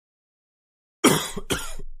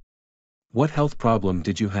What health problem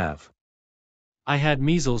did you have? I had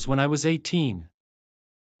measles when I was 18.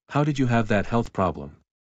 How did you have that health problem?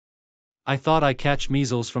 I thought I catch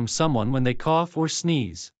measles from someone when they cough or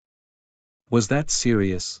sneeze. Was that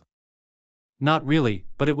serious? Not really,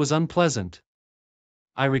 but it was unpleasant.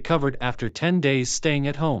 I recovered after 10 days staying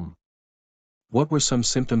at home. What were some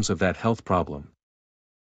symptoms of that health problem?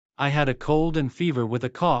 I had a cold and fever with a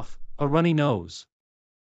cough, a runny nose.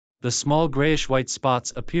 The small grayish-white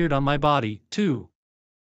spots appeared on my body, too.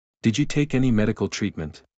 Did you take any medical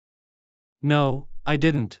treatment? No, I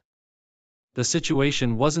didn't. The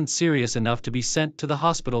situation wasn't serious enough to be sent to the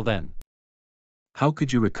hospital then. How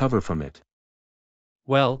could you recover from it?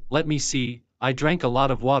 Well, let me see, I drank a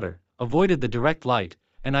lot of water, avoided the direct light,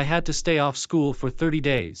 and I had to stay off school for 30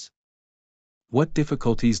 days. What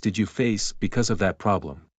difficulties did you face because of that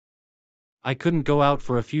problem? I couldn't go out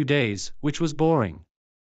for a few days, which was boring.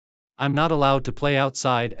 I'm not allowed to play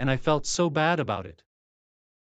outside and I felt so bad about it.